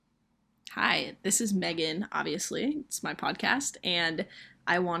Hi, this is Megan, obviously. It's my podcast, and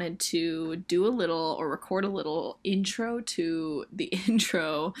I wanted to do a little or record a little intro to the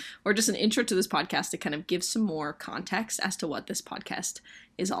intro, or just an intro to this podcast to kind of give some more context as to what this podcast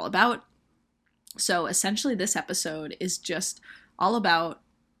is all about. So essentially, this episode is just all about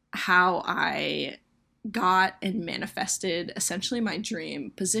how I got and manifested essentially my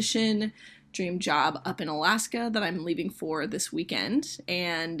dream position, dream job up in Alaska that I'm leaving for this weekend.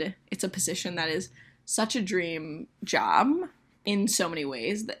 And it's a position that is such a dream job in so many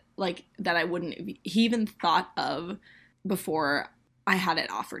ways that I wouldn't have even thought of before I had it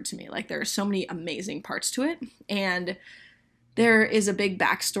offered to me. Like, there are so many amazing parts to it, and there is a big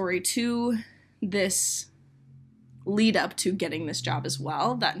backstory to this lead up to getting this job as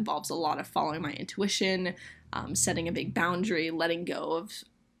well that involves a lot of following my intuition, setting a big boundary, letting go of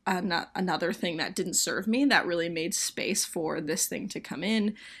another thing that didn't serve me, that really made space for this thing to come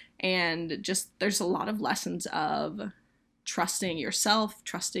in. And just there's a lot of lessons of trusting yourself,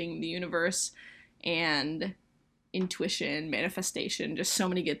 trusting the universe, and intuition, manifestation, just so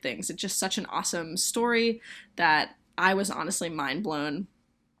many good things. It's just such an awesome story that I was honestly mind blown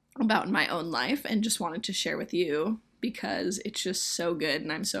about in my own life, and just wanted to share with you because it's just so good,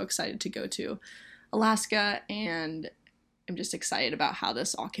 and I'm so excited to go to Alaska, and I'm just excited about how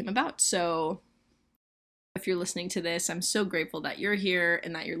this all came about. So if you're listening to this, I'm so grateful that you're here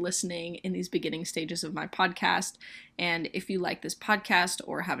and that you're listening in these beginning stages of my podcast. And if you like this podcast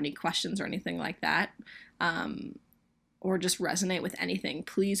or have any questions or anything like that, or just resonate with anything,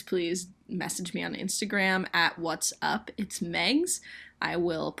 please message me on Instagram at What's Up It's Megs. I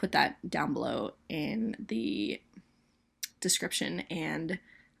will put that down below in the description, and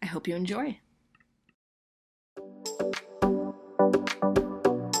I hope you enjoy.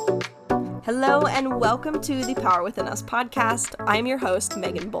 Hello and welcome to the Power Within Us podcast. I'm your host,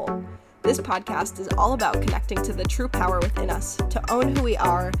 Megan Bolt. This podcast is all about connecting to the true power within us, to own who we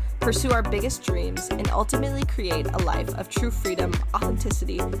are, pursue our biggest dreams, and ultimately create a life of true freedom,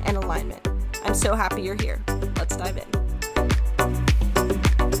 authenticity, and alignment. I'm so happy you're here. Let's dive in.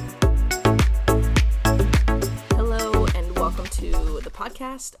 Hello and welcome to the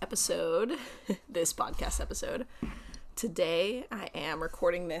podcast episode, this podcast episode. Today, I am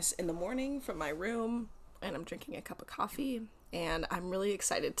recording this in the morning from my room, and I'm drinking a cup of coffee, and I'm really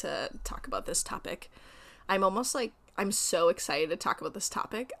excited to talk about this topic. I'm so excited to talk about this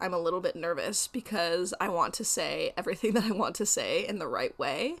topic. I'm a little bit nervous because I want to say everything that I want to say in the right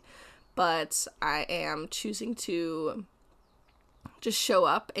way, but I am choosing to just show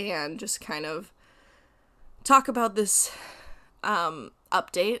up and just kind of talk about this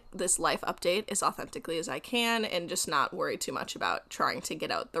this life update, as authentically as I can, and just not worry too much about trying to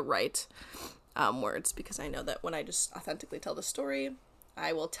get out the right words, because I know that when I just authentically tell the story,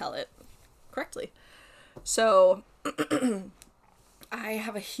 I will tell it correctly. So I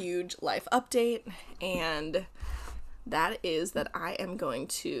have a huge life update, and that is that I am going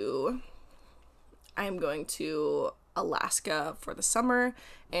to Alaska for the summer,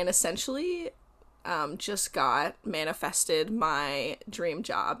 and essentially just manifested my dream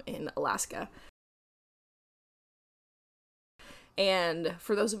job in Alaska. And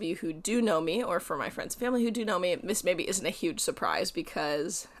for those of you who do know me, or for my friends and family who do know me, this maybe isn't a huge surprise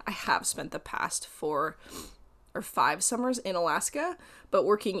because I have spent the past 4 or 5 summers in Alaska, but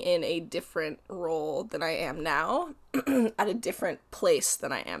working in a different role than I am now, at a different place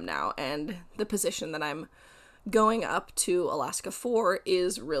than I am now. And the position that I'm going up to Alaska for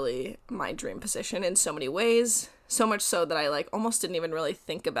is really my dream position in so many ways, so much so that I almost didn't even really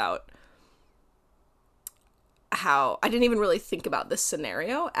think about this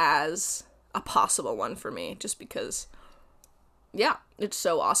scenario as a possible one for me, just because, yeah, it's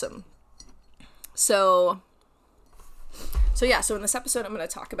so awesome. So in this episode, I'm going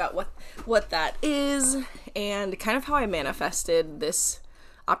to talk about what that is, and kind of how I manifested this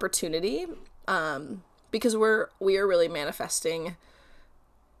opportunity, because we are really manifesting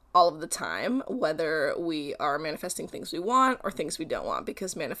all of the time, whether we are manifesting things we want or things we don't want,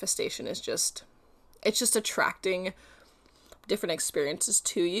 because manifestation is just attracting different experiences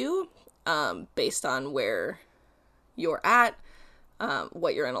to you, based on where you're at,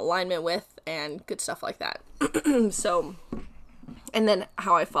 what you're in alignment with, and good stuff like that. So, and then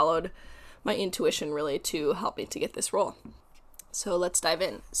how I followed my intuition really to help me to get this role. So let's dive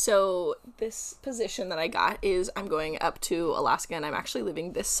in. So this position that I got is I'm going up to Alaska, and I'm actually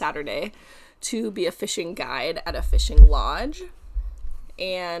leaving this Saturday to be a fishing guide at a fishing lodge.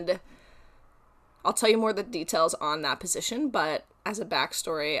 And I'll tell you more of the details on that position, but as a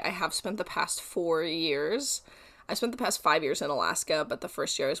backstory, I have spent the past 4 years I spent the past 5 years in Alaska, but the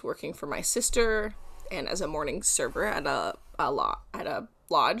first year I was working for my sister and as a morning server at a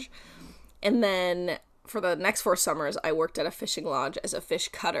lodge. And then for the next 4 summers, I worked at a fishing lodge as a fish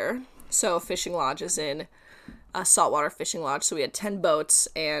cutter. So fishing lodge is in a saltwater fishing lodge. So we had 10 boats,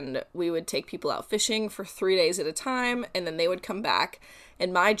 and we would take people out fishing for 3 days at a time, and then they would come back.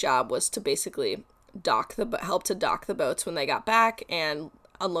 And my job was to basically help to dock the boats when they got back and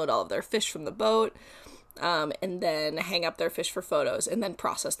unload all of their fish from the boat, and then hang up their fish for photos and then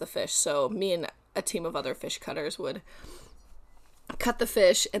process the fish. So me and a team of other fish cutters would cut the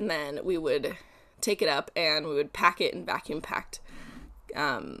fish, and then we would take it up and we would pack it in vacuum packed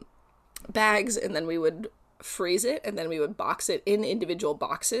bags, and then we would freeze it, and then we would box it in individual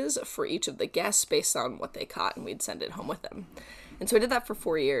boxes for each of the guests based on what they caught, and we'd send it home with them. And so I did that for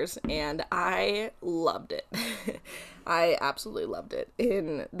 4 years, and I loved it. I absolutely loved it.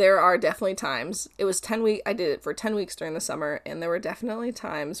 And there are definitely times, it was 10 weeks, I did it for 10 weeks during the summer, and there were definitely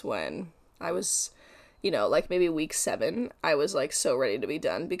times when I was, like maybe week 7, I was like so ready to be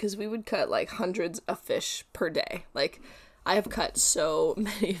done, because we would cut like hundreds of fish per day. Like, I have cut so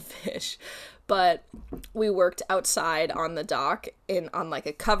many fish, but we worked outside on the dock on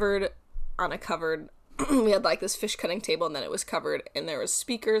a covered, we had like this fish cutting table, and then it was covered, and there was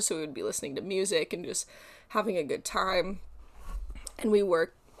speakers, so we would be listening to music and just having a good time. And we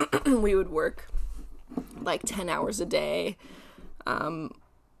would work like 10 hours a day,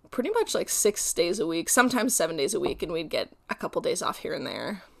 pretty much like 6 days a week, sometimes 7 days a week, and we'd get a couple days off here and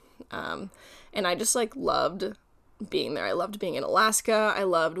there. And I just like loved being there. I loved being in Alaska. I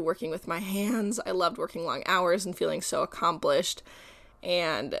loved working with my hands. I loved working long hours and feeling so accomplished,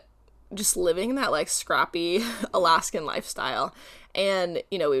 and just living that like scrappy Alaskan lifestyle. And,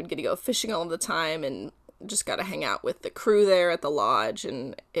 we would get to go fishing all the time and just got to hang out with the crew there at the lodge.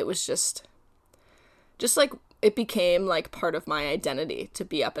 And it was just like, it became like part of my identity to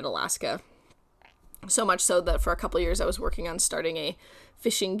be up in Alaska. So much so that for a couple years I was working on starting a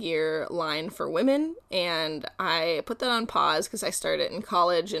fishing gear line for women, and I put that on pause because I started in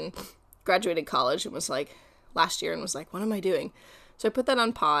college and graduated college and was like last year and was like, what am I doing? So I put that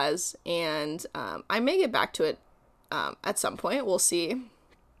on pause, and I may get back to it at some point. We'll see.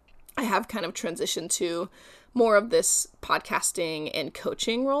 I have kind of transitioned to more of this podcasting and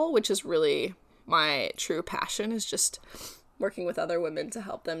coaching role, which is really my true passion, is just working with other women to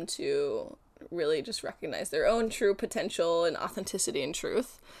help them to really just recognize their own true potential and authenticity and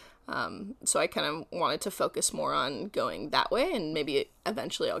truth. So I kind of wanted to focus more on going that way, and maybe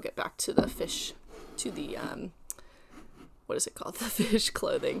eventually I'll get back to the fish, to the, what is it called? The fish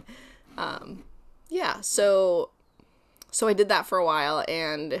clothing. So I did that for a while,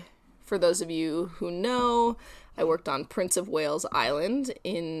 and for those of you who know, I worked on Prince of Wales Island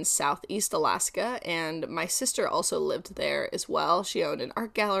in Southeast Alaska, and my sister also lived there as well. She owned an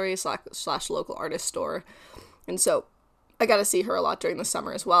art gallery slash local artist store, and so I got to see her a lot during the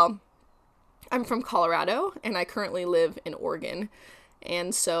summer as well. I'm from Colorado, and I currently live in Oregon,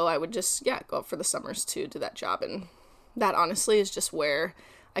 and so I would just, go up for the summers to do that job, and that honestly is just where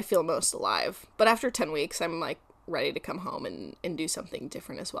I feel most alive. But after 10 weeks, I'm like ready to come home and do something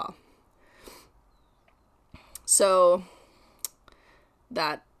different as well. So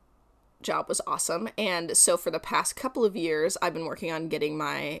that job was awesome. And so for the past couple of years, I've been working on getting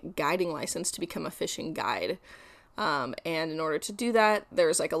my guiding license to become a fishing guide. And in order to do that,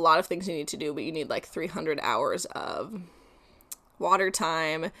 there's like a lot of things you need to do, but you need like 300 hours of water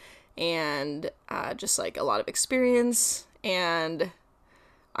time and just like a lot of experience. And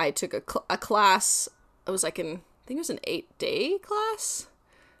I took a class. It was like I think it was an 8-day class,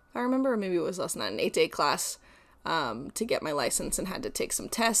 if I remember, or maybe it was less than that, an 8-day class to get my license, and had to take some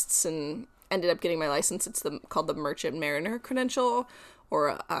tests and ended up getting my license. It's called the Merchant Mariner Credential, or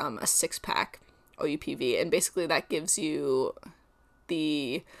a 6-pack OUPV, and basically that gives you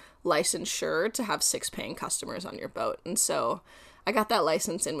the licensure to have 6 paying customers on your boat. And so I got that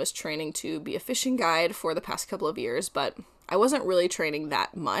license and was training to be a fishing guide for the past couple of years, but I wasn't really training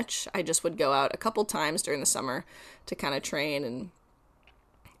that much. I just would go out a couple times during the summer to kind of train, and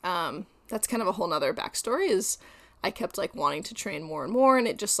that's kind of a whole nother backstory, is I kept like wanting to train more and more, and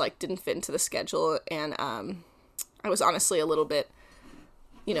it just like didn't fit into the schedule, and I was honestly a little bit,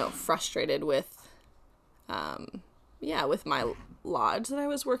 frustrated with with my lodge that I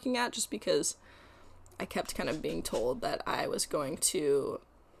was working at, just because I kept kind of being told that I was going to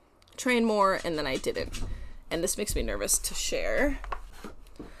train more, and then I didn't. And this makes me nervous to share,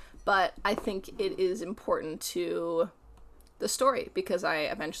 but I think it is important to the story, because I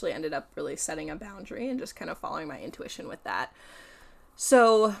eventually ended up really setting a boundary and just kind of following my intuition with that.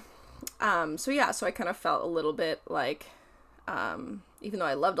 So So I kind of felt a little bit like, even though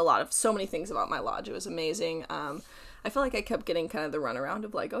I loved so many things about my lodge, it was amazing. I felt like I kept getting kind of the runaround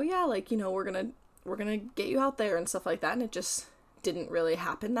of like, oh yeah, like, we're gonna get you out there and stuff like that. And it just didn't really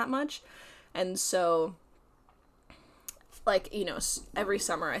happen that much. And so, like, every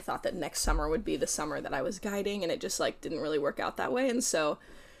summer I thought that next summer would be the summer that I was guiding, and it just like didn't really work out that way. And so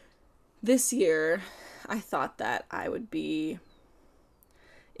this year I thought that it would be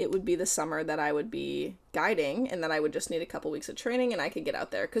the summer that I would be guiding, and that I would just need a couple weeks of training and I could get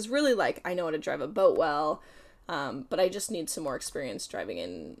out there. Cause really, like, I know how to drive a boat well, but I just need some more experience driving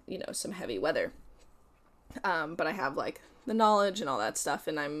in, some heavy weather. But I have like the knowledge and all that stuff,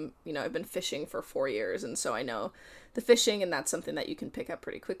 and I've been fishing for 4 years, and so I know the fishing, and that's something that you can pick up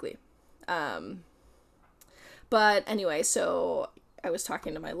pretty quickly. But anyway, so I was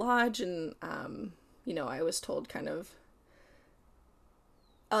talking to my lodge, and, I was told kind of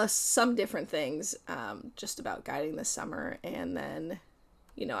some different things, just about guiding this summer. And then,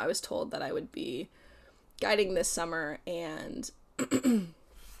 I was told that I would be guiding this summer, and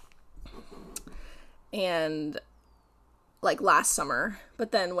like last summer.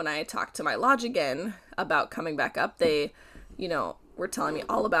 But then when I talked to my lodge again about coming back up, they, were telling me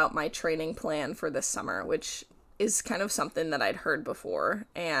all about my training plan for this summer, which is kind of something that I'd heard before.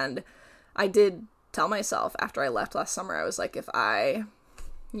 And I did tell myself after I left last summer, I was like, if I,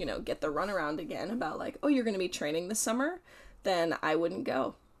 get the runaround again about like, oh, you're going to be training this summer, then I wouldn't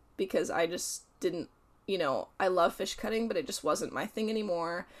go, because I just didn't, I love fish cutting, but it just wasn't my thing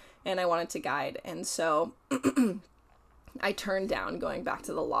anymore. And I wanted to guide. And so I turned down going back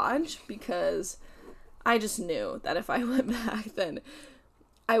to the lodge, because I just knew that if I went back, then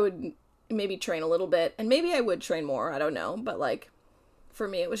I would maybe train a little bit, and maybe I would train more. I don't know. But like, for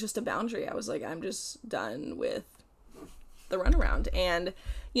me, it was just a boundary. I was like, I'm just done with the runaround. And,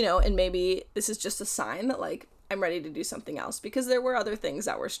 and maybe this is just a sign that like, I'm ready to do something else, because there were other things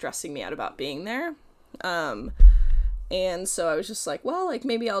that were stressing me out about being there. And so I was just like, well, like,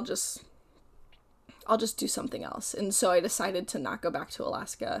 maybe I'll just do something else. And so I decided to not go back to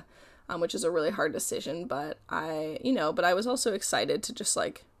Alaska, which is a really hard decision, but I was also excited to just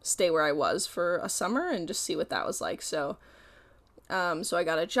like stay where I was for a summer and just see what that was like. So, so I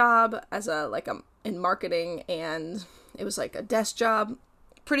got a job as in marketing, and it was like a desk job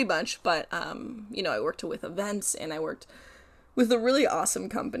pretty much. But, I worked with events, and I worked with a really awesome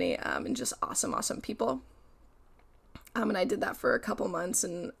company, and just awesome people. And I did that for a couple months,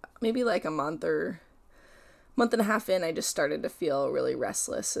 and maybe like a month and a half in, I just started to feel really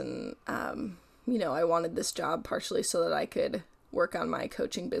restless. And, I wanted this job partially so that I could work on my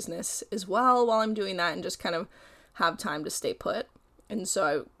coaching business as well while I'm doing that, and just kind of have time to stay put. And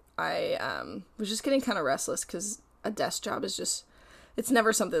so I was just getting kind of restless, because a desk job is just, it's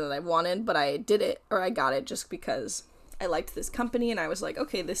never something that I wanted, but I did it, or I got it just because I liked this company, and I was like,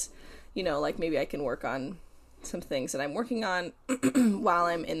 okay, this, like maybe I can work on some things that I'm working on while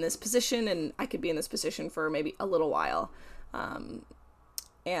I'm in this position, and I could be in this position for maybe a little while, and,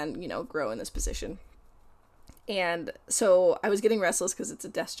 grow in this position. And so I was getting restless because it's a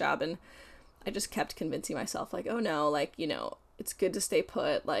desk job, and I just kept convincing myself like, oh no, like, it's good to stay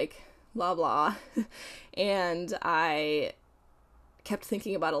put, like, blah, blah. And I kept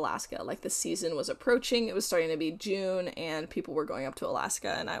thinking about Alaska. Like, the season was approaching. It was starting to be June, and people were going up to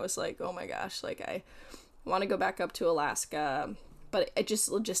Alaska, and I was like, oh my gosh, like, I want to go back up to Alaska, but it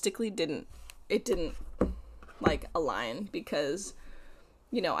just logistically didn't like align, because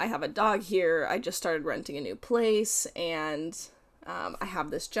I have a dog here, I just started renting a new place, and I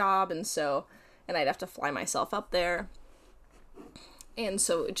have this job, and I'd have to fly myself up there, and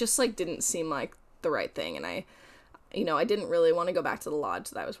so it just like didn't seem like the right thing. And I didn't really want to go back to the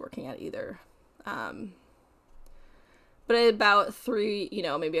lodge that I was working at either. But about 3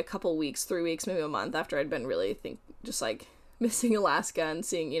 weeks, maybe a month after I'd been really just like missing Alaska and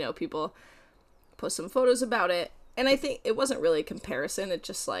seeing, people post some photos about it. And I think it wasn't really a comparison. It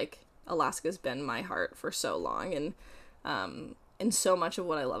just like, Alaska's been my heart for so long. And so much of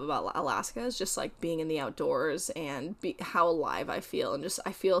what I love about Alaska is just like being in the outdoors and how alive I feel. And just,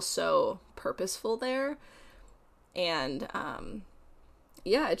 I feel so purposeful there. And,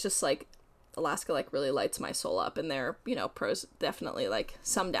 it's just like, Alaska like really lights my soul up, and there are, pros, definitely like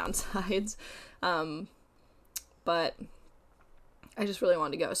some downsides. But I just really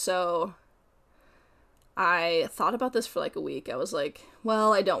wanted to go. So I thought about this for like a week. I was like,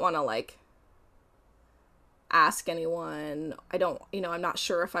 well, I don't want to like ask anyone. I'm not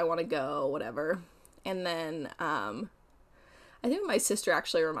sure if I want to go, whatever. And then, I think my sister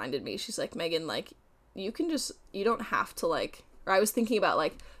actually reminded me, she's like, Megan, like, you don't have to like, or I was thinking about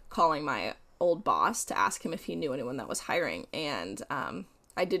like calling my old boss to ask him if he knew anyone that was hiring. And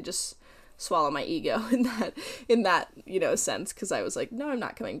I did just swallow my ego in that sense, because I was like, no, I'm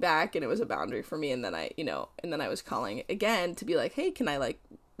not coming back, and it was a boundary for me. And then I was calling again to be like, hey, can I, like,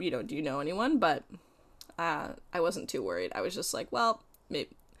 do you know anyone? But I wasn't too worried. I was just like, well,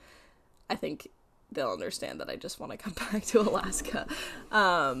 maybe I think they'll understand that I just want to come back to Alaska.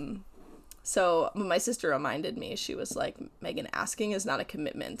 So my sister reminded me, she was like, Megan, asking is not a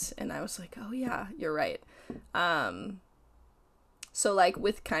commitment. And I was like, oh yeah, you're right. So, like,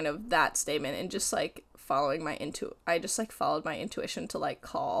 with kind of that statement and just, like, I just, like, followed my intuition to, like,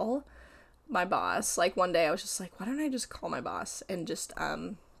 call my boss. Like, one day I was just like, why don't I just call my boss and just,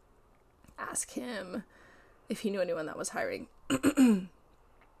 ask him if he knew anyone that was hiring.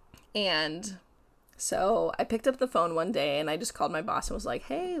 And so I picked up the phone one day and I just called my boss and was like,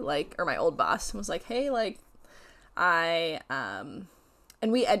 hey, like, or my old boss, and was like, hey, like, and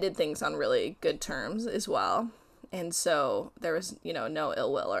we ended things on really good terms as well. And so there was, no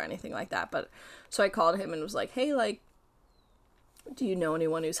ill will or anything like that. But so I called him and was like, hey, like, do you know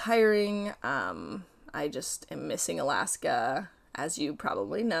anyone who's hiring? I just am missing Alaska, as you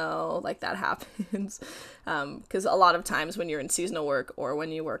probably know, like, that happens. Because a lot of times when you're in seasonal work or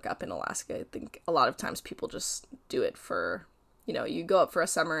when you work up in Alaska, I think a lot of times people just do it for, you go up for a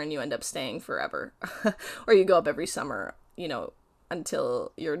summer and you end up staying forever. Or you go up every summer,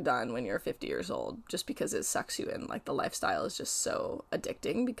 until you're done when you're 50 years old, just because it sucks you in. Like, the lifestyle is just so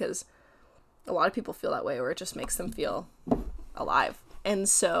addicting, because a lot of people feel that way, where it just makes them feel alive. And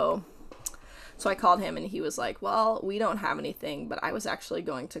so I called him and he was like, well, we don't have anything, but I was actually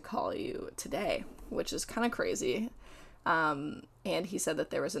going to call you today, which is kind of crazy. And he said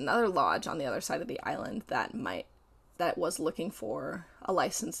that there was another lodge on the other side of the island that was looking for a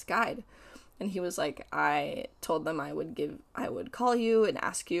licensed guide. And he was like, I told them I would call you and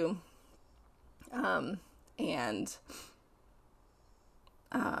ask you. And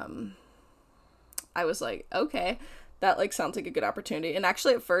I was like, okay, that, like, sounds like a good opportunity. And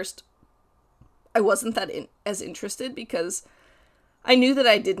actually at first I wasn't that as interested, because I knew that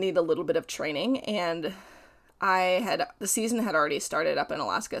I did need a little bit of training, and the season had already started up in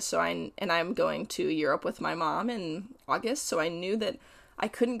Alaska. So I'm going to Europe with my mom in August. So I knew that I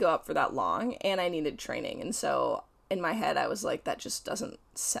couldn't go up for that long, and I needed training. And so in my head, I was like, that just doesn't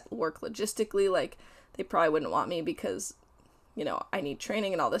work logistically. Like, they probably wouldn't want me because, I need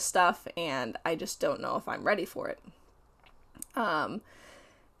training and all this stuff, and I just don't know if I'm ready for it.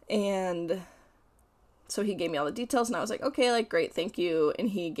 And so he gave me all the details, and I was like, okay, like, great, thank you. And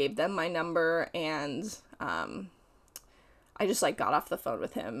he gave them my number, and I just, like, got off the phone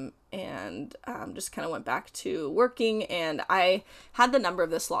with him and just kind of went back to working. And I had the number of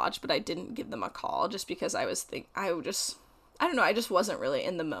this lodge, but I didn't give them a call, just because I don't know, I just wasn't really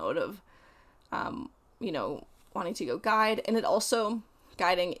in the mode of, wanting to go guide. And it also,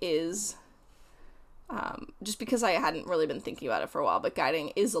 guiding is, just because I hadn't really been thinking about it for a while, but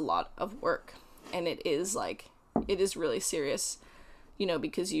guiding is a lot of work, and it is really serious,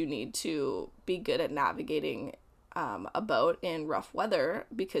 because you need to be good at navigating a boat in rough weather,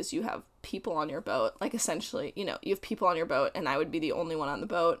 because you have people on your boat. Like, essentially, you have people on your boat, and I would be the only one on the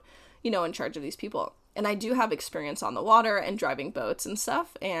boat, in charge of these people. And I do have experience on the water and driving boats and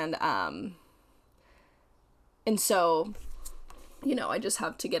stuff, and so, I just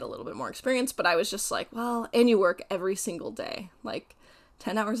have to get a little bit more experience. But I was just like, well, and you work every single day, like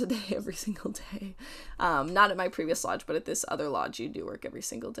 10 hours a day, every single day. Not at my previous lodge, but at this other lodge, you do work every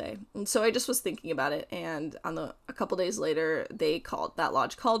single day. And so I just was thinking about it. And a couple days later, that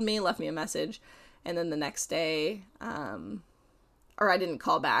lodge called me, left me a message. And then the next day, or I didn't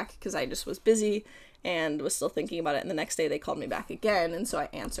call back because I just was busy and was still thinking about it. And the next day they called me back again. And so I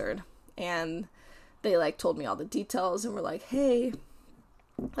answered, and they, like, told me all the details and were like, hey,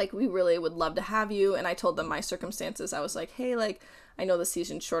 like, we really would love to have you. And I told them my circumstances. I was like, hey, like, I know the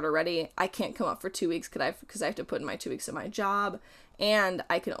season's short already. I can't come up for 2 weeks because I have to put in my 2 weeks at my job. And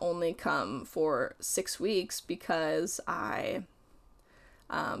I can only come for 6 weeks because I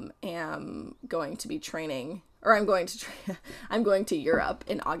am going to be training, or I'm going to Europe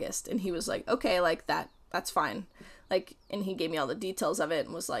in August. And he was like, okay, like, that's fine. Like, and he gave me all the details of it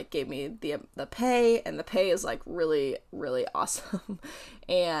and was like, gave me the pay, and the pay is, like, really, really awesome.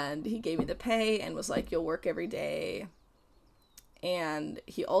 And he gave me the pay and was like, you'll work every day. And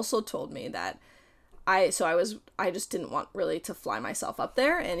he also told me that I just didn't want really to fly myself up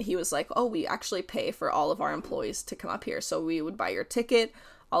there. And he was like, oh, we actually pay for all of our employees to come up here. So we would buy your ticket,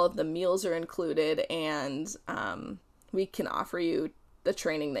 all of the meals are included, and we can offer you the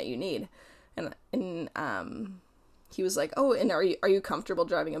training that you need. And he was like, oh, and are you comfortable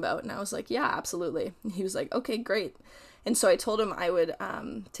driving a boat? And I was like, yeah, absolutely. And he was like, okay, great. And so I told him I would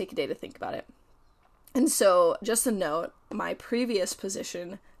take a day to think about it. And so just a note, my previous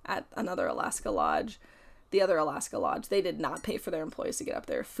position at another Alaska lodge, the other Alaska lodge, they did not pay for their employees to get up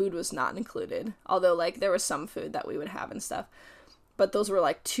there. Food was not included, although like there was some food that we would have and stuff. But those were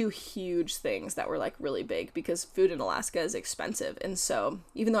like two huge things that were like really big, because food in Alaska is expensive. And so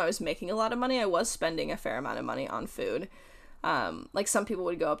even though I was making a lot of money, I was spending a fair amount of money on food. Like some people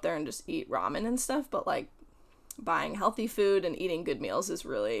would go up there and just eat ramen and stuff, but like buying healthy food and eating good meals is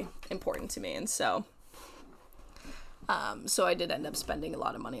really important to me. And so I did end up spending a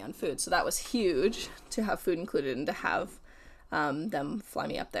lot of money on food. So that was huge to have food included and to have them fly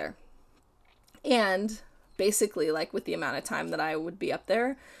me up there. And basically, like with the amount of time that I would be up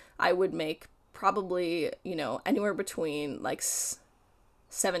there, I would make probably, anywhere between like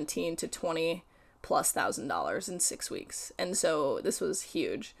 17 to 20 plus $1,000 in 6 weeks. And so this was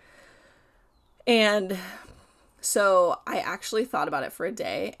huge. And so I actually thought about it for a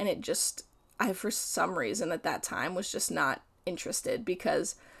day, and I, for some reason at that time, was just not interested,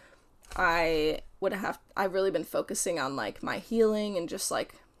 because I've really been focusing on like my healing and just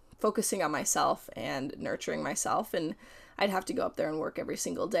like focusing on myself and nurturing myself, and I'd have to go up there and work every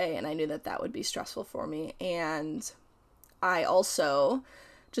single day, and I knew that would be stressful for me. And I also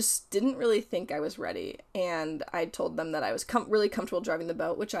just didn't really think I was ready, and I told them that I was really comfortable driving the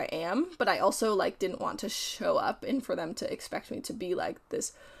boat, which I am, but I also like didn't want to show up and for them to expect me to be like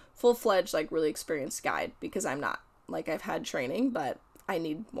this full-fledged, like really experienced guide, because I'm not. Like, I've had training, but I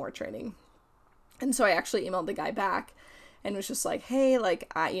need more training. And so I actually emailed the guy back and was just like, hey,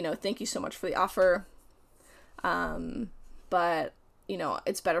 like, thank you so much for the offer. But,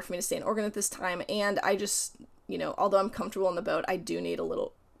 it's better for me to stay in Oregon at this time. And I just, although I'm comfortable on the boat, I do need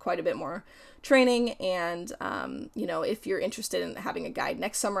quite a bit more training. And, if you're interested in having a guide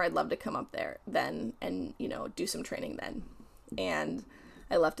next summer, I'd love to come up there then and, do some training then. And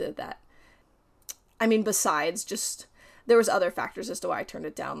I left it at that. I mean, besides just, there was other factors as to why I turned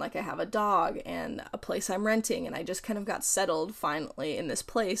it down. Like, I have a dog and a place I'm renting, and I just kind of got settled finally in this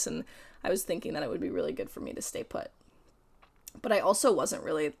place, and I was thinking that it would be really good for me to stay put. But I also wasn't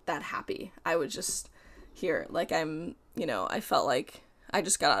really that happy. I was just here, like, I felt like I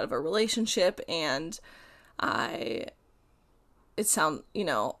just got out of a relationship, and I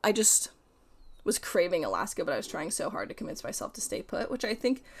just was craving Alaska, but I was trying so hard to convince myself to stay put, which I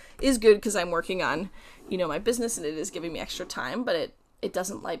think is good because I'm working on, my business, and it is giving me extra time, but it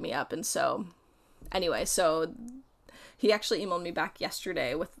doesn't light me up. And so anyway, so he actually emailed me back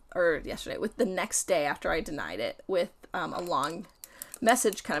yesterday with the next day after I denied it, with a long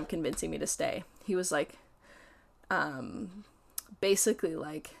message kind of convincing me to stay. He was like, basically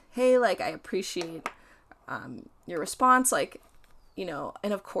like, hey, like, I appreciate your response, like,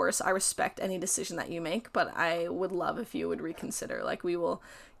 and of course I respect any decision that you make, but I would love if you would reconsider. Like, we will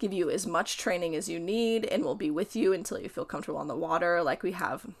give you as much training as you need, and we'll be with you until you feel comfortable on the water. Like, we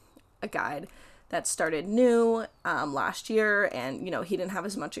have a guide that started new last year, and, he didn't have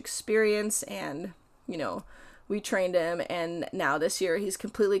as much experience, and, we trained him, and now this year he's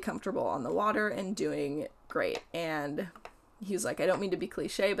completely comfortable on the water and doing great. And he's like, I don't mean to be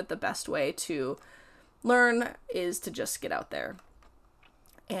cliche, but the best way to learn is to just get out there.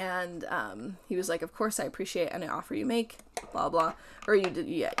 And he was like, of course, I appreciate any offer you make, blah, blah, or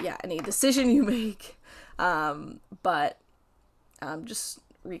any decision you make, but just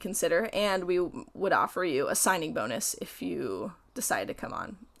reconsider, and we would offer you a signing bonus if you decide to come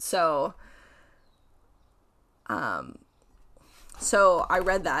on. So I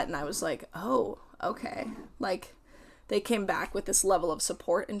read that, and I was like, oh, okay. Like, they came back with this level of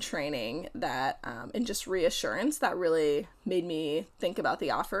support and training that, and just reassurance that really made me think about the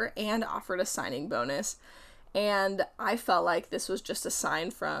offer, and offered a signing bonus. And I felt like this was just a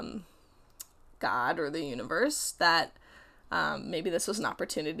sign from God or the universe that maybe this was an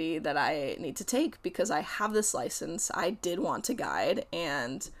opportunity that I need to take, because I have this license. I did want to guide,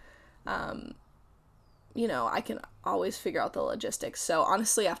 and, I can always figure out the logistics. So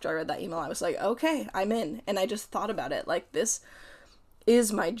honestly, after I read that email, I was like, okay, I'm in. And I just thought about it. Like, this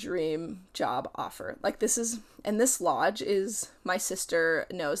is my dream job offer. Like, this lodge my sister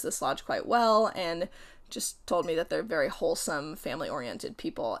knows this lodge quite well, and just told me that they're very wholesome, family-oriented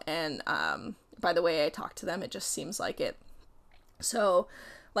people. And, by the way I talk to them, it just seems like it. So,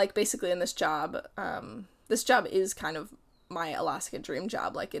 like, basically in this job is kind of my Alaska dream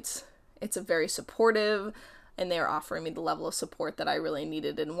job. Like, it's a very supportive, and they were offering me the level of support that I really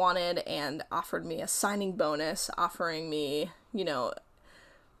needed and wanted, and offered me a signing bonus, offering me,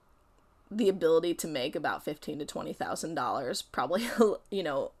 the ability to make about $15,000 to $20,000, probably,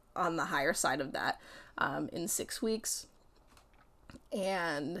 on the higher side of that, in 6 weeks.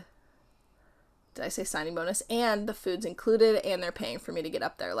 And did I say signing bonus? And the food's included, and they're paying for me to get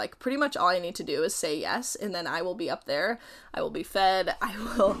up there. Like, pretty much all I need to do is say yes, and then I will be up there. I will be fed. I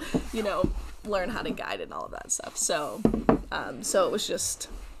will, learn how to guide and all of that stuff. So it was just,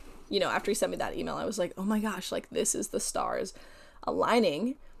 after he sent me that email, I was like, oh my gosh, like, this is the stars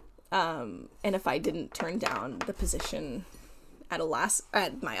aligning. And if I didn't turn down the position at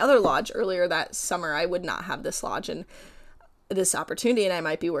my other lodge earlier that summer, I would not have this lodge and this opportunity, and I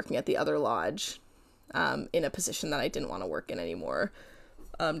might be working at the other lodge in a position that I didn't want to work in anymore,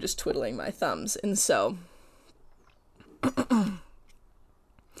 just twiddling my thumbs. And so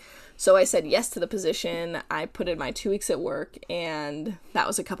I said yes to the position. I put in my 2 weeks at work, and that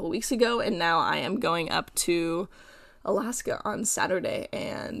was a couple weeks ago, and now I am going up to Alaska on Saturday,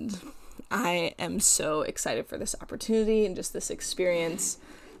 and I am so excited for this opportunity and just this experience.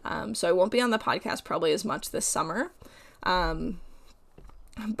 So I won't be on the podcast probably as much this summer,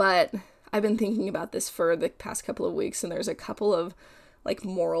 but I've been thinking about this for the past couple of weeks, and there's a couple of like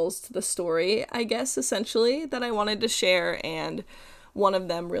morals to the story, I guess, essentially, that I wanted to share. And one of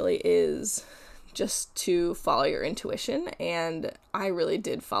them really is just to follow your intuition. And I really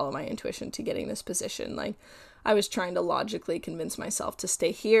did follow my intuition to getting this position. Like, I was trying to logically convince myself to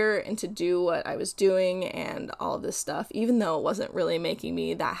stay here and to do what I was doing and all of this stuff, even though it wasn't really making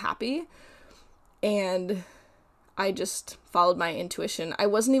me that happy. And I just followed my intuition.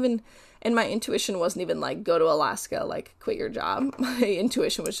 My intuition wasn't even like, go to Alaska, like, quit your job. My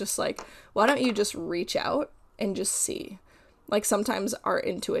intuition was just like, why don't you just reach out and just see? Like, sometimes our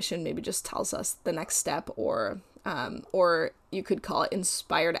intuition maybe just tells us the next step, or you could call it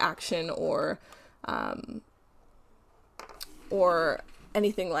inspired action, or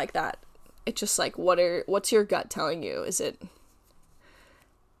anything like that. It's just like, what's your gut telling you? Is it,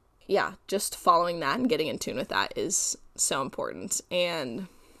 just following that and getting in tune with that is so important. And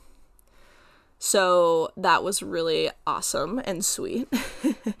so that was really awesome and sweet.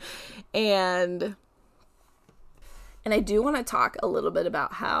 and I do want to talk a little bit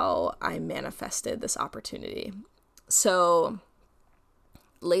about how I manifested this opportunity. So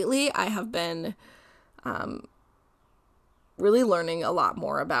lately I have been really learning a lot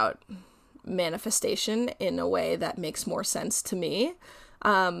more about manifestation in a way that makes more sense to me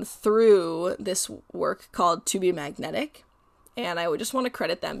through this work called To Be Magnetic. And I would just want to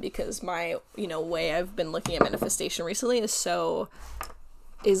credit them because my, way I've been looking at manifestation recently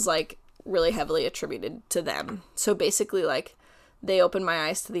is like really heavily attributed to them. So basically, like, they opened my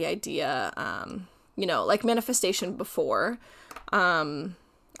eyes to the idea, like manifestation before,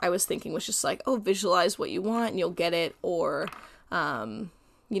 I was thinking was just like, oh, visualize what you want and you'll get it. Or,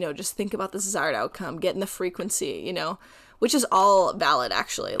 just think about the desired outcome, get in the frequency, which is all valid,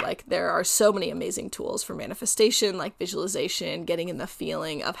 actually. Like, there are so many amazing tools for manifestation, like visualization, getting in the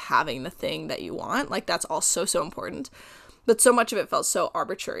feeling of having the thing that you want. Like, that's all so, so important. But so much of it felt so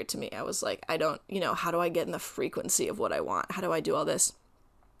arbitrary to me. I was like, I don't, how do I get in the frequency of what I want? How do I do all this?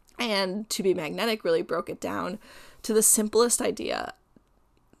 And To Be Magnetic really broke it down to the simplest idea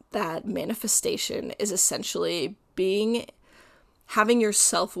that manifestation is essentially having your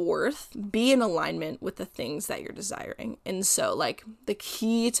self-worth be in alignment with the things that you're desiring. And so, like, the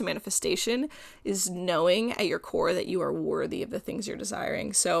key to manifestation is knowing at your core that you are worthy of the things you're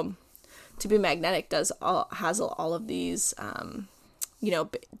desiring. So To Be Magnetic has all of these,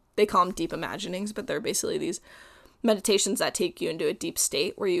 they call them deep imaginings, but they're basically these meditations that take you into a deep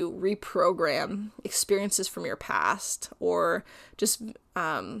state where you reprogram experiences from your past, or just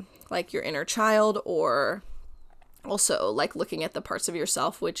like your inner child, or also like looking at the parts of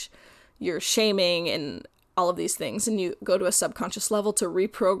yourself which you're shaming and all of these things, and you go to a subconscious level to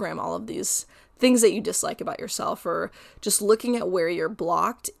reprogram all of these things that you dislike about yourself, or just looking at where you're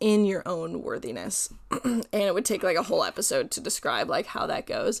blocked in your own worthiness. And it would take like a whole episode to describe like how that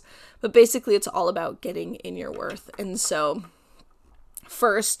goes, but basically it's all about getting in your worth. And so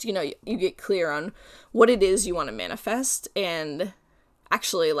first, you get clear on what it is you want to manifest. And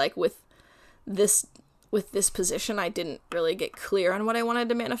actually, like, with this position, I didn't really get clear on what I wanted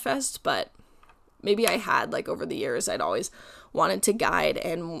to manifest, but maybe I had, like, over the years, I'd always wanted to guide,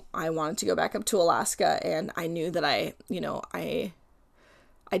 and I wanted to go back up to Alaska, and I knew that I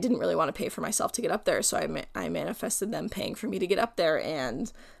didn't really want to pay for myself to get up there, so I manifested them paying for me to get up there,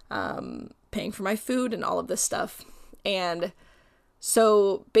 and paying for my food and all of this stuff. And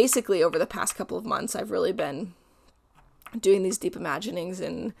so basically over the past couple of months, I've really been doing these deep imaginings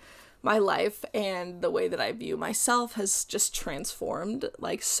and my life and the way that I view myself has just transformed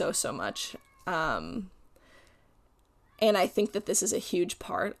like so much. And I think that this is a huge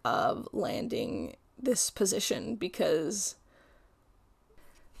part of landing this position because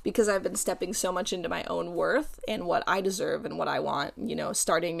I've been stepping so much into my own worth and what I deserve and what I want, you know,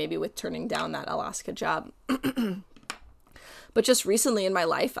 starting maybe with turning down that Alaska job. But just recently in my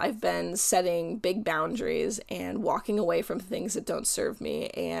life, I've been setting big boundaries and walking away from things that don't serve me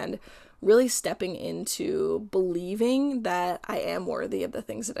and really stepping into believing that I am worthy of the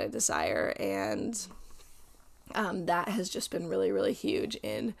things that I desire. And that has just been really, really huge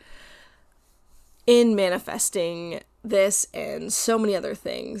in manifesting this and so many other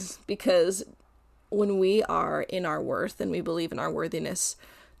things, because when we are in our worth and we believe in our worthiness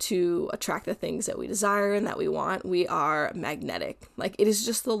to attract the things that we desire and that we want, we are magnetic. Like, it is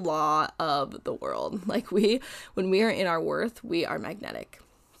just the law of the world. Like, when we are in our worth, we are magnetic.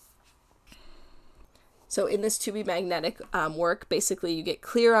 So in this to be magnetic work, basically you get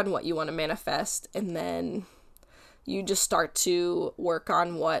clear on what you want to manifest, and then you just start to work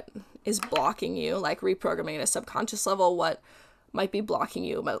on what is blocking you, like reprogramming at a subconscious level what might be blocking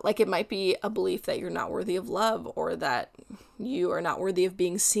you. But like, it might be a belief that you're not worthy of love, or that you are not worthy of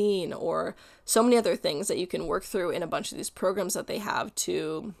being seen, or so many other things that you can work through in a bunch of these programs that they have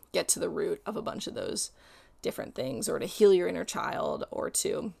to get to the root of a bunch of those different things, or to heal your inner child, or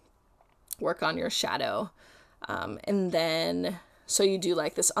to work on your shadow. And then, so you do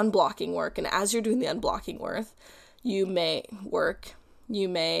like this unblocking work. And as you're doing the unblocking work, you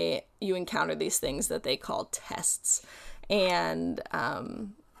encounter these things that they call tests. And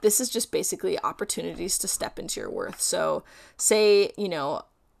this is just basically opportunities to step into your worth. So say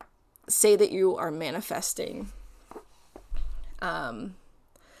that you are manifesting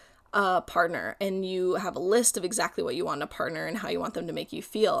a partner, and you have a list of exactly what you want in a partner and how you want them to make you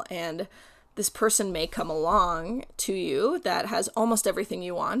feel. And this person may come along to you that has almost everything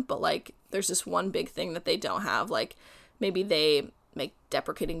you want, but like, there's this one big thing that they don't have. Like, maybe they make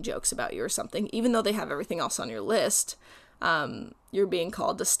deprecating jokes about you or something, even though they have everything else on your list. You're being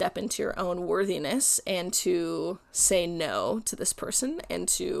called to step into your own worthiness and to say no to this person, and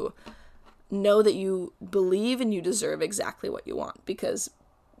to know that you believe and you deserve exactly what you want, because,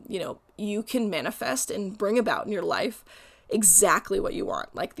 you know, you can manifest and bring about in your life exactly what you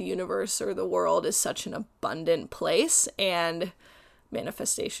want. Like, the universe or the world is such an abundant place, and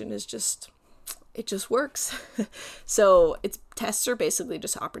manifestation is just, it just works. So tests are basically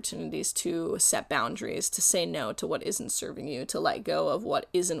just opportunities to set boundaries, to say no to what isn't serving you, to let go of what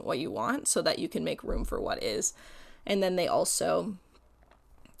isn't what you want, so that you can make room for what is. And then they also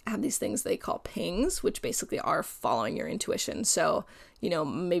have these things they call pings, which basically are following your intuition. So, you know,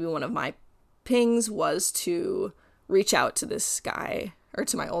 maybe one of my pings was to reach out to this guy, or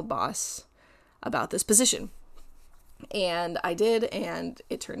to my old boss, about this position. And I did, and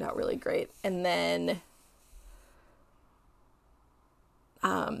it turned out really great. And then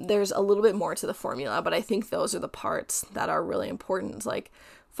there's a little bit more to the formula, but I think those are the parts that are really important. Like,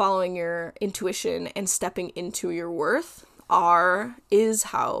 following your intuition and stepping into your worth is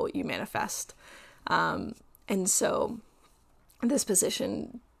how you manifest. And so this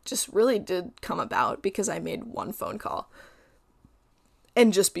position just really did come about because I made one phone call.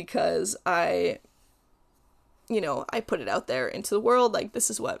 And just because I put it out there into the world, like, this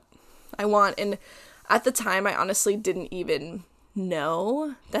is what I want. And at the time, I honestly didn't even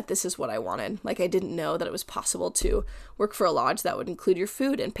know that this is what I wanted. Like, I didn't know that it was possible to work for a lodge that would include your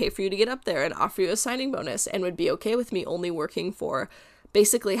food and pay for you to get up there and offer you a signing bonus, and would be okay with me only working for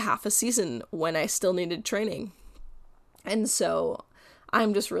basically half a season when I still needed training. And so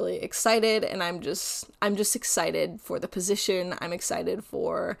I'm just really excited, and I'm just excited for the position. I'm excited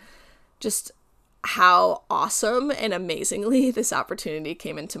for just how awesome and amazingly this opportunity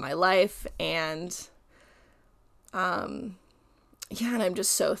came into my life. And and I'm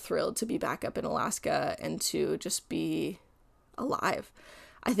just so thrilled to be back up in Alaska and to just be alive.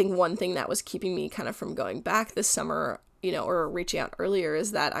 I think one thing that was keeping me kind of from going back this summer, or reaching out earlier,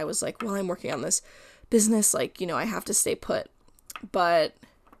 is that I was like, well, I'm working on this business, like, I have to stay put. But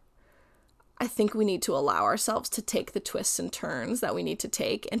I think we need to allow ourselves to take the twists and turns that we need to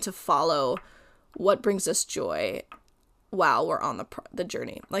take, and to follow what brings us joy while we're on the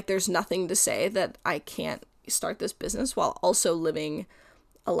journey. Like, there's nothing to say that I can't start this business while also living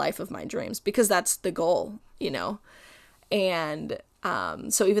a life of my dreams, because that's the goal, And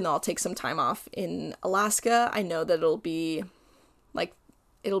so even though I'll take some time off in Alaska, I know that it'll be like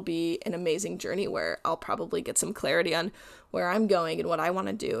it'll be an amazing journey where I'll probably get some clarity on where I'm going and what I want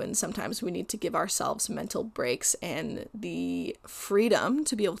to do. And sometimes we need to give ourselves mental breaks and the freedom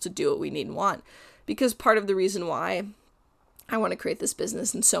to be able to do what we need and want. Because part of the reason why I want to create this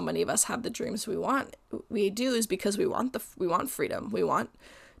business and so many of us have the dreams we do is because we want freedom. We want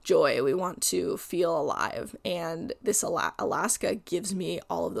joy. We want to feel alive. And this Alaska gives me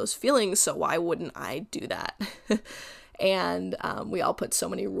all of those feelings. So why wouldn't I do that? And we all put so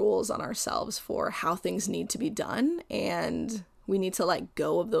many rules on ourselves for how things need to be done. And we need to let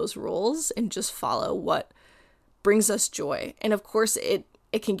go of those rules and just follow what brings us joy. And of course, it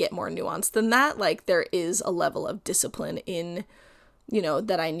can get more nuanced than that. Like, there is a level of discipline in,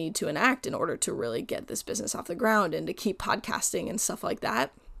 that I need to enact in order to really get this business off the ground and to keep podcasting and stuff like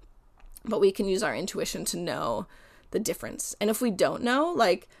that. But we can use our intuition to know the difference. And if we don't know,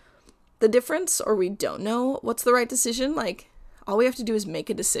 like, the difference, or we don't know what's the right decision, like, all we have to do is make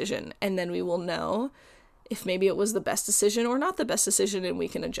a decision, and then we will know if maybe it was the best decision or not the best decision, and we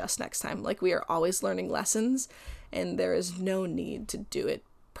can adjust next time. Like, we are always learning lessons, and there is no need to do it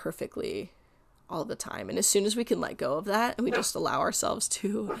perfectly all the time. And as soon as we can let go of that and we just allow ourselves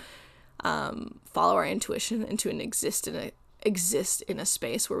to follow our intuition and to exist in a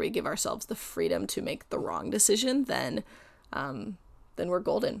space where we give ourselves the freedom to make the wrong decision, then we're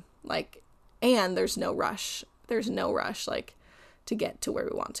golden. Like, and there's no rush, like, to get to where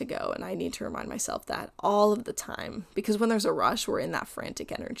we want to go. And I need to remind myself that all of the time, because when there's a rush, we're in that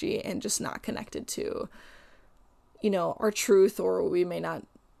frantic energy and just not connected to, our truth, or we may not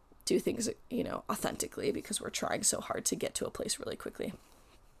do things, authentically because we're trying so hard to get to a place really quickly.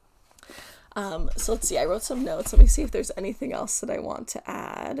 So let's see, I wrote some notes. Let me see if there's anything else that I want to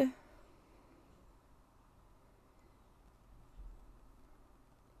add.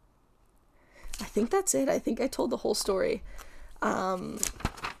 I think that's it. I think I told the whole story. I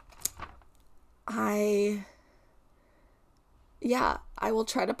will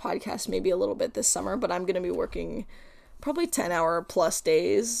try to podcast maybe a little bit this summer, but I'm going to be working probably 10-hour plus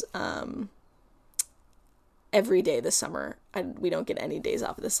days every day this summer. We don't get any days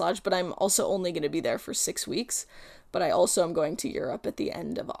off of this lodge, but I'm also only going to be there for 6 weeks. But I also am going to Europe at the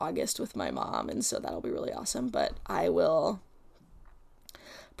end of August with my mom, and so that'll be really awesome. But I will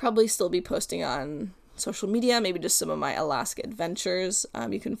probably still be posting on social media, maybe just some of my Alaska adventures.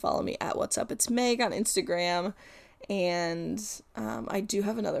 You can follow me at What's Up It's Meg on Instagram. And I do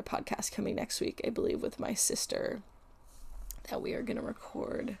have another podcast coming next week, I believe, with my sister that we are going to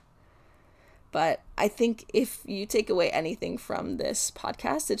record. But I think if you take away anything from this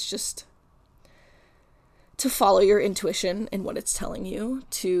podcast, it's just to follow your intuition and what it's telling you,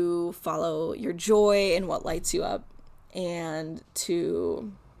 to follow your joy and what lights you up, and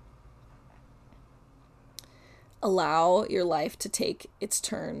to allow your life to take its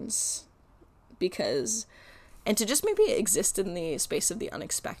turns, and to just maybe exist in the space of the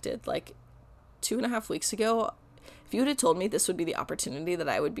unexpected. Like 2.5 weeks ago, if you would have told me this would be the opportunity that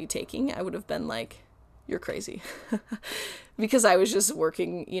I would be taking, I would have been like, you're crazy. Because I was just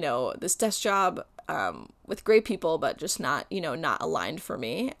working, this desk job with great people, but just not aligned for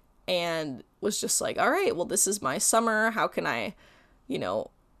me, and was just like, all right, well, this is my summer. How can I,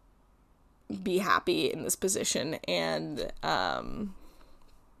 be happy in this position? And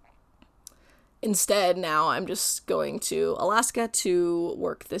instead, now I'm just going to Alaska to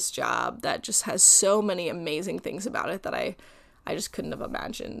work this job that just has so many amazing things about it that I just couldn't have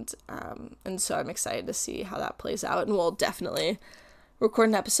imagined. And so I'm excited to see how that plays out. And we'll definitely record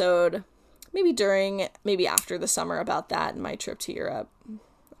an episode maybe after the summer about that and my trip to Europe.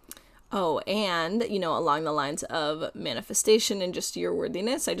 Oh, and, along the lines of manifestation and just your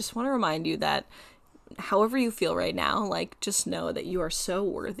worthiness, I just want to remind you that however you feel right now, like, just know that you are so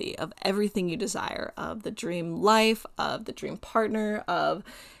worthy of everything you desire, of the dream life, of the dream partner, of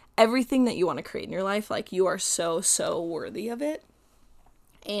everything that you want to create in your life. Like, you are so, so worthy of it.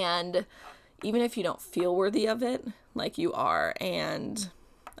 And even if you don't feel worthy of it, like, you are. And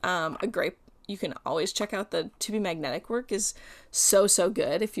you can always check out the To Be Magnetic work is so, so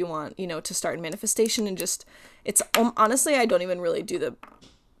good if you want, to start in manifestation. And just, it's honestly, I don't even really do the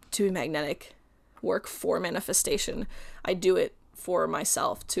To Be Magnetic work for manifestation. I do it for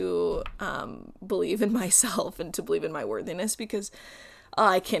myself, to believe in myself and to believe in my worthiness, because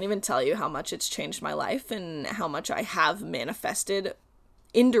I can't even tell you how much it's changed my life and how much I have manifested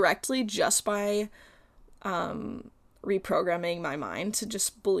indirectly just by reprogramming my mind to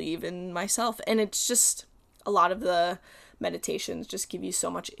just believe in myself. And it's just, a lot of the meditations just give you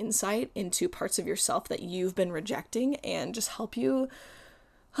so much insight into parts of yourself that you've been rejecting and just help you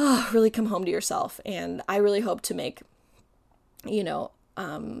really come home to yourself. And I really hope to make,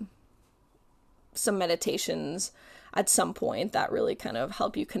 some meditations at some point that really kind of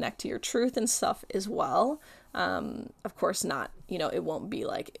help you connect to your truth and stuff as well. Of course not, it won't be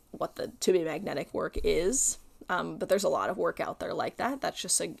like what the To Be Magnetic work is, but there's a lot of work out there like that. That's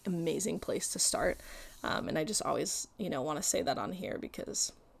just an amazing place to start. And I just always, want to say that on here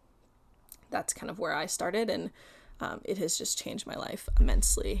because that's kind of where I started, and it has just changed my life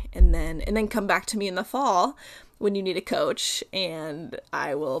immensely. And then come back to me in the fall when you need a coach, and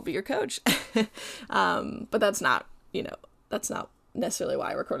I will be your coach. But that's not necessarily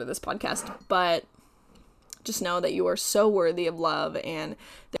why I recorded this podcast. But just know that you are so worthy of love, and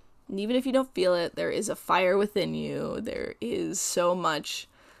even if you don't feel it, there is a fire within you. There is so much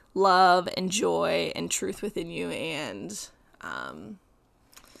love and joy and truth within you, and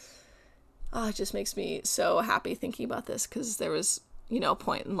it just makes me so happy thinking about this, because there was, a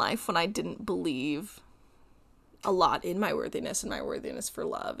point in life when I didn't believe a lot in my worthiness and my worthiness for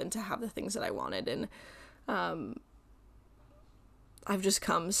love and to have the things that I wanted. And I've just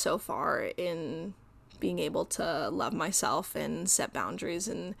come so far in being able to love myself and set boundaries,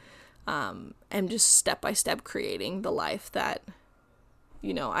 and just step by step creating the life that,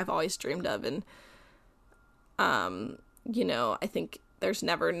 I've always dreamed of. And, I think there's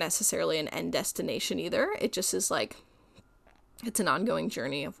never necessarily an end destination either. It just is like, it's an ongoing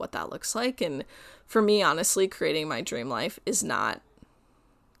journey of what that looks like. And for me, honestly, creating my dream life is not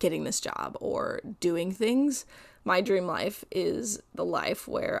getting this job or doing things. My dream life is the life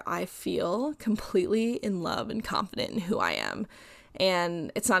where I feel completely in love and confident in who I am.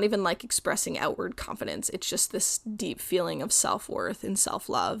 And it's not even like expressing outward confidence. It's just this deep feeling of self-worth and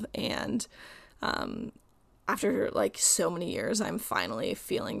self-love. And after like so many years, I'm finally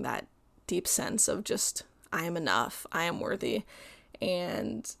feeling that deep sense of just, I am enough, I am worthy,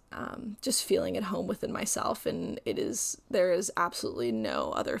 and just feeling at home within myself. And there is absolutely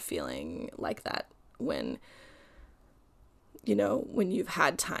no other feeling like that when you've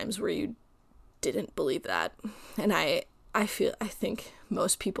had times where you didn't believe that. And I think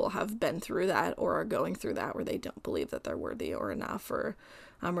most people have been through that or are going through that, where they don't believe that they're worthy or enough, or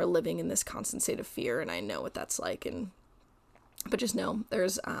are living in this constant state of fear. And I know what that's like. But just know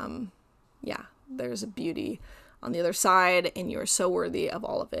there's a beauty on the other side, and you are so worthy of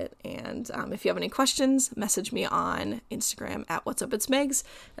all of it. And if you have any questions, message me on Instagram at What's Up It's Megs,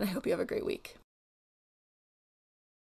 and I hope you have a great week.